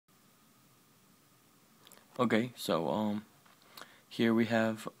Okay, so here we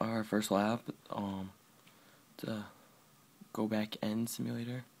have our first lab, the Go Back N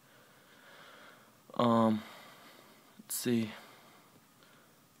simulator. Let's see.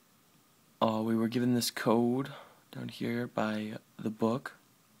 We were given this code down here by the book.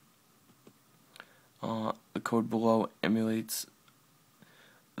 The code below emulates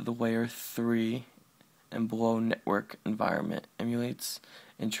the layer 3 and below network environment, emulates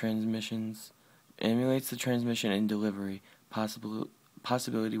the transmission and delivery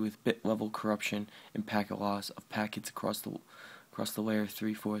possibility with bit level corruption and packet loss of packets across the layer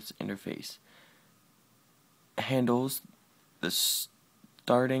 3/4 interface. Handles the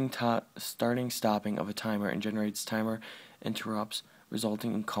stopping of a timer and generates timer interrupts,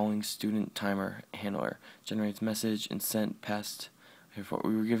 resulting in calling student timer handler. Generates message and sent past. We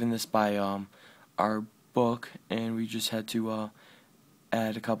were given this by our book, and we just had to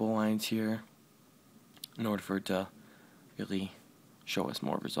add a couple lines here in order for it to really show us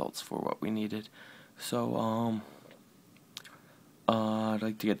more results for what we needed. So I'd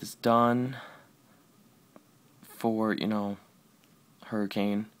like to get this done for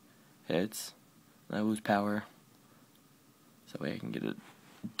hurricane hits and I lose power, so that way I can get it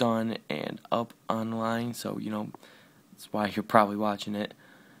done and up online. So that's why you're probably watching it,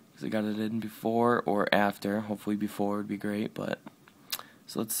 because I got it in before or after. Hopefully before would be great. But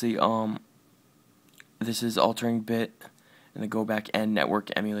so let's see. This is altering bit in the Go Back N network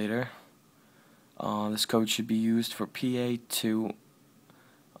emulator. This code should be used for PA2.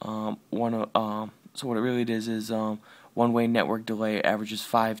 So what it really is one-way network delay averages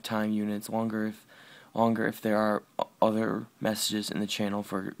 5 time units longer if there are other messages in the channel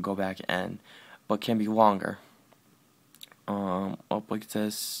for Go Back N, but can be longer. Like it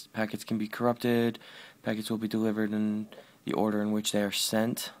says, packets can be corrupted. Packets will be delivered in the order in which they are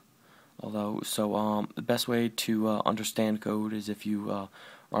sent. The best way to understand code is if you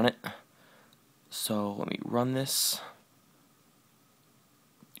run it. So let me run this.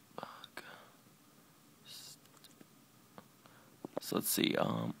 So let's see.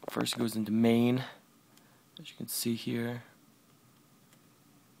 First it goes into main, as you can see here.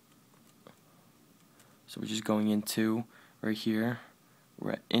 So we're just going into right here.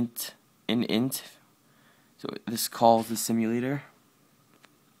 We're at int. So this calls the simulator.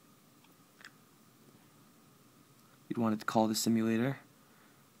 You'd want it to call the simulator.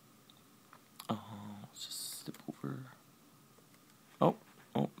 Let's just step over. Oh,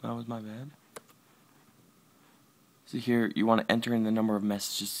 that was my bad. So here you want to enter in the number of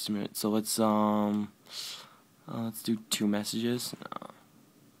messages to submit. So let's do 2 messages.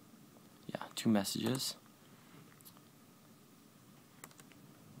 Yeah, 2 messages.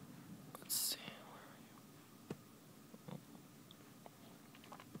 Let's see.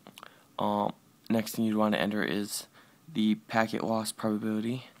 Next thing you'd want to enter is the packet loss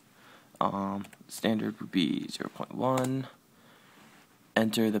probability. Standard would be 0.1.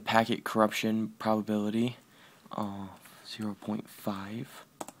 Enter the packet corruption probability. 0.5,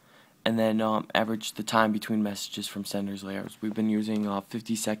 and then average the time between messages from senders layers. We've been using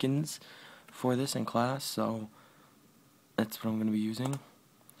 50 seconds for this in class, so that's what I'm going to be using.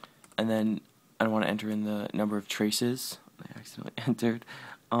 And then I want to enter in the number of traces. I accidentally entered.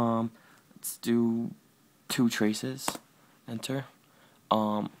 Let's do 2 traces. Enter.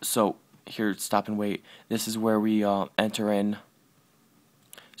 So here, stop and wait. This is where we enter in.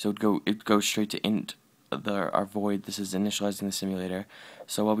 So it goes straight to int. Our void. This is initializing the simulator.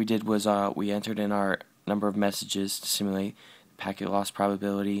 So what we did was we entered in our number of messages to simulate packet loss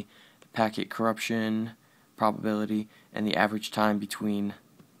probability, packet corruption probability, and the average time between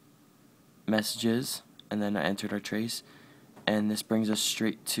messages, and then I entered our trace, and this brings us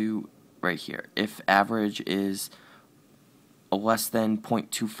straight to right here. If average is less than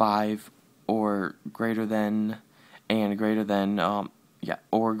 0.25 or greater than, or greater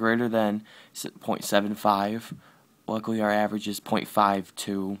than 0.75. Luckily, our average is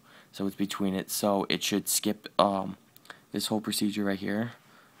 0.52, so it's between it. So it should skip this whole procedure right here.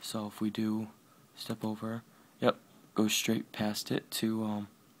 So if we do step over, go straight past it to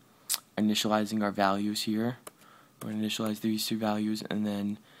initializing our values here. We're going to initialize these 2 values, and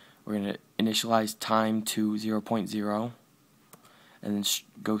then we're going to initialize time to 0.0, and then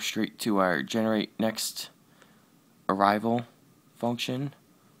go straight to our generate next arrival function.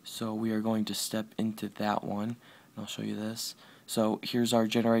 So we are going to step into that one, and I'll show you this. So here's our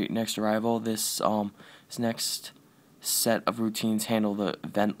generate next arrival. This next set of routines handle the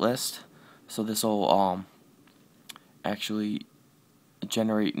event list. So this will actually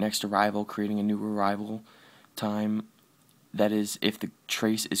generate next arrival, creating a new arrival time. That is if the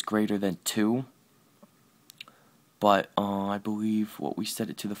trace is greater than 2. but I believe what we set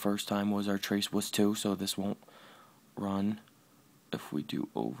it to the first time was our trace was 2, so this won't run. If we do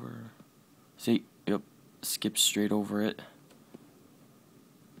over, see, yep, skip straight over it.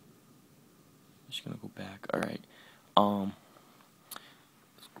 Just gonna go back. Alright,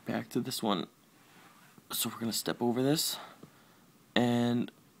 let's go back to this one. So we're gonna step over this,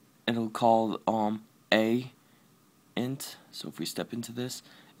 and it'll call a int. So if we step into this,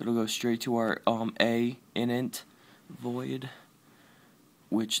 it'll go straight to our a inint void,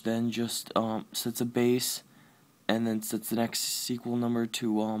 which then just sets a base and then sets the next SQL number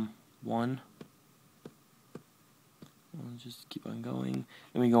to 1. We'll just keep on going.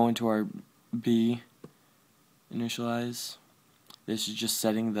 Then we go into our B initialize. This is just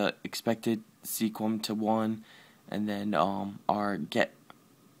setting the expected sequum to 1, and then our get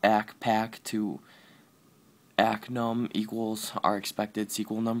ACK to ACK_num equals our expected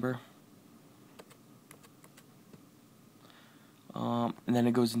SQL number. And then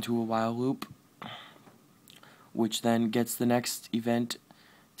it goes into a while loop, which then gets the next event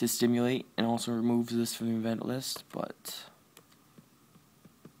to stimulate and also removes this from the event list. But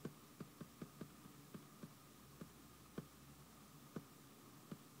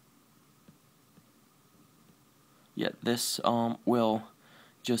yeah, this will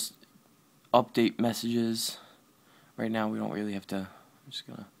just update messages. Right now we don't really have to. I'm just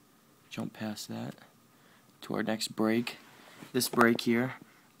gonna jump past that to our next break. This break here,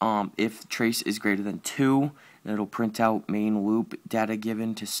 if trace is greater than 2, then it'll print out main loop data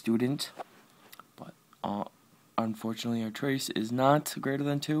given to student. But unfortunately our trace is not greater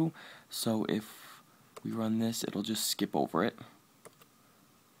than 2, so if we run this, it'll just skip over it.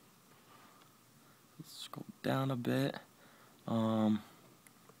 Let's scroll down a bit.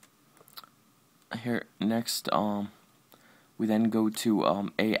 Here next, we then go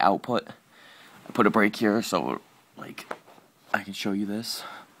to a output. I put a break here so like I can show you this.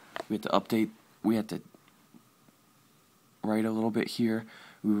 We have to update. We have to write a little bit here.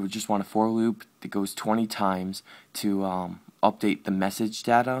 We would just want a for loop that goes 20 times to update the message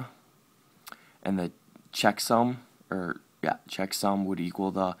data, and the checksum checksum would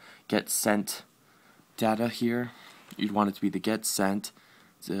equal the get sent data here. You'd want it to be the get sent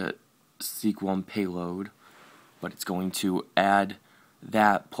to SQL payload, but it's going to add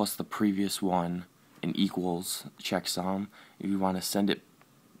that plus the previous one and equals checksum. If you want to send it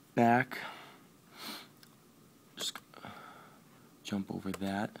back, just jump over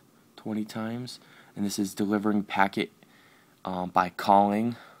that 20 times, and this is delivering packet by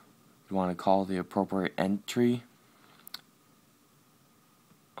calling. You want to call the appropriate entry.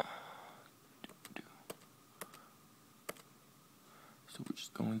 So we're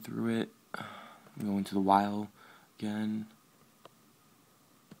just going through it. Going to the while again.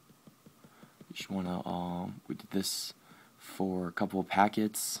 You just wanna we did this for a couple of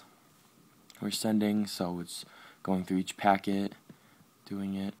packets we're sending, so it's going through each packet,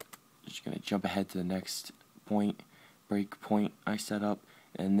 doing it. Just gonna jump ahead to the next break point I set up,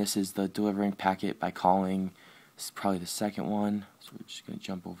 and this is the delivering packet by calling. This is probably the second one, so we're just gonna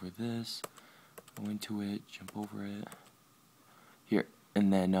jump over this, go into it, jump over it here,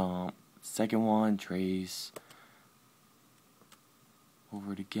 and then second one, trace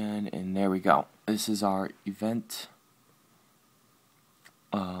over it again, and there we go. This is our event.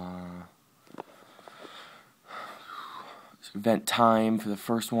 Event time for the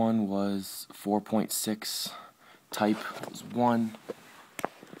first one was 4.6. Type was 1.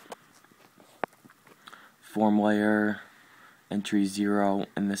 Form layer entry 0,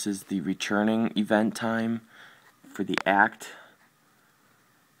 and this is the returning event time for the act.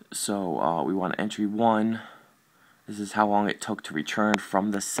 So we want entry 1. This is how long it took to return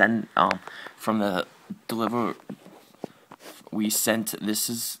from the from the deliver. We sent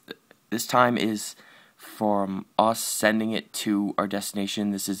this time is from us sending it to our destination.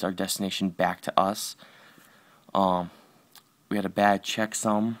 This is our destination back to us. We had a bad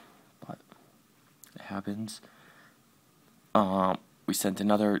checksum, but it happens. We sent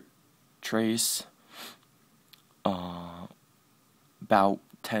another trace about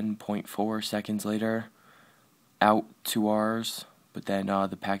 10.4 seconds later out to ours, but then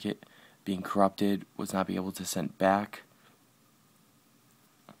the packet being corrupted was not be able to send back.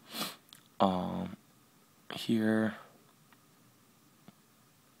 Here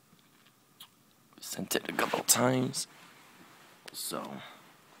sent it a couple times, so,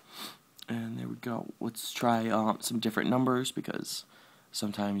 and there we go. Let's try some different numbers, because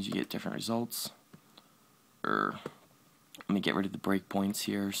sometimes you get different results. Let me get rid of the breakpoints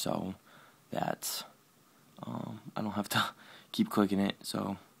here so that I don't have to keep clicking it,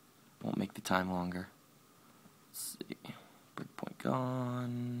 so it won't make the time longer. Let's see. Breakpoint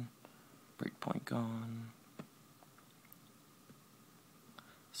gone. Breakpoint gone.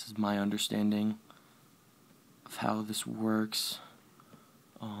 This is my understanding of how this works.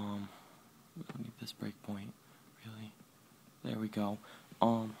 We don't need this breakpoint, really. There we go.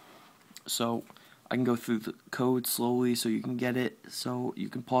 So I can go through the code slowly so you can get it, so you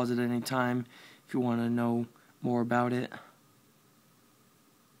can pause it at any time if you want to know more about it.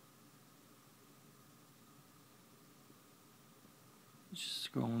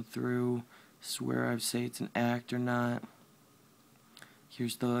 Just scrolling through. This is where I say it's an act or not.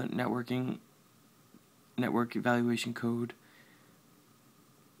 Here's the network evaluation code.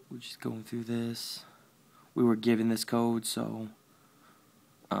 We're just going through this. We were given this code, so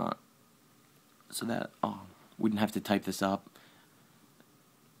that we didn't have to type this up.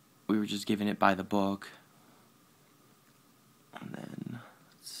 We were just given it by the book. And then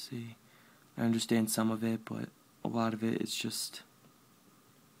let's see. I understand some of it, but a lot of it is just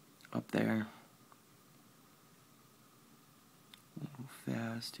up there. A little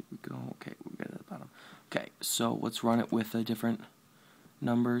fast. Here we go. Okay, we got it at the bottom. Okay, so let's run it with a different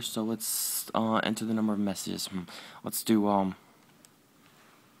number. So let's enter the number of messages. Let's do let's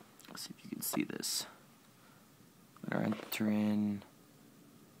see if you can see this. I'm gonna enter in.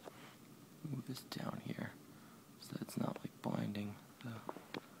 Move this down here so it's not like blinding.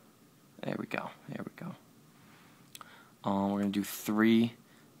 There we go. There we go. We're gonna do 3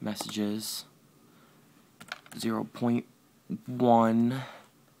 messages. 0.1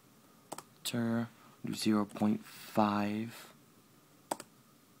 enter. Do 0.5.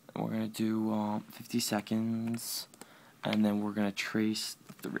 And we're gonna do 50 seconds, and then we're gonna trace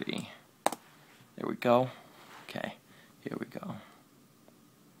 3. There we go. Okay, here we go.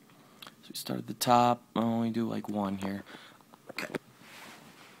 So we start at the top. I'll only do like 1 here. Okay.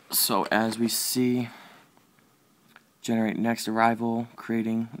 So as we see, generate next arrival,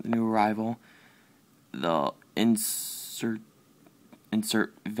 creating the new arrival. The insert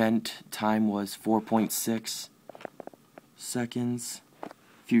event time was 4.6 seconds.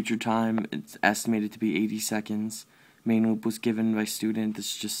 Future time, it's estimated to be 80 seconds. Main loop was given by student. This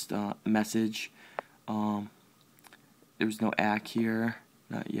is just a message. There was no ACK here,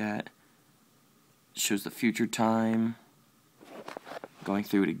 not yet. It shows the future time. Going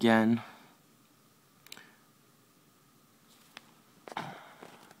through it again.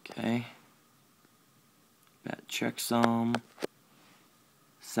 Okay. Bat checksum.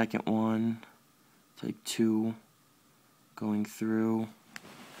 Second one. Type 2. Going through.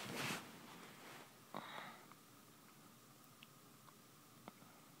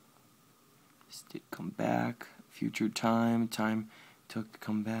 This did come back. Future time. Time took to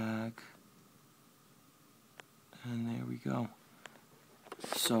come back. And there we go.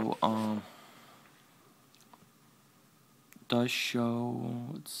 So, does show,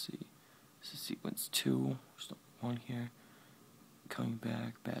 let's see, this is sequence 2, there's 1 here, coming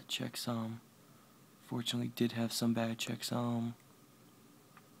back, bad checksum. Fortunately did have some bad checksum,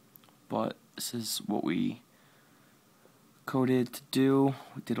 but this is what we coded to do.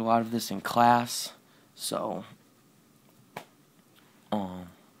 We did a lot of this in class, so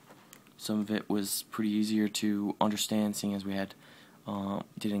some of it was pretty easier to understand, seeing as we had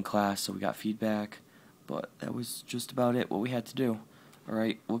did in class, so we got feedback. But that was just about it, what we had to do.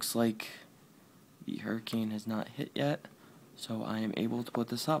 Alright, looks like the hurricane has not hit yet, so I am able to put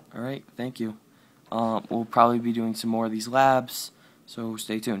this up. Alright, thank you. We'll probably be doing some more of these labs, so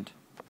stay tuned.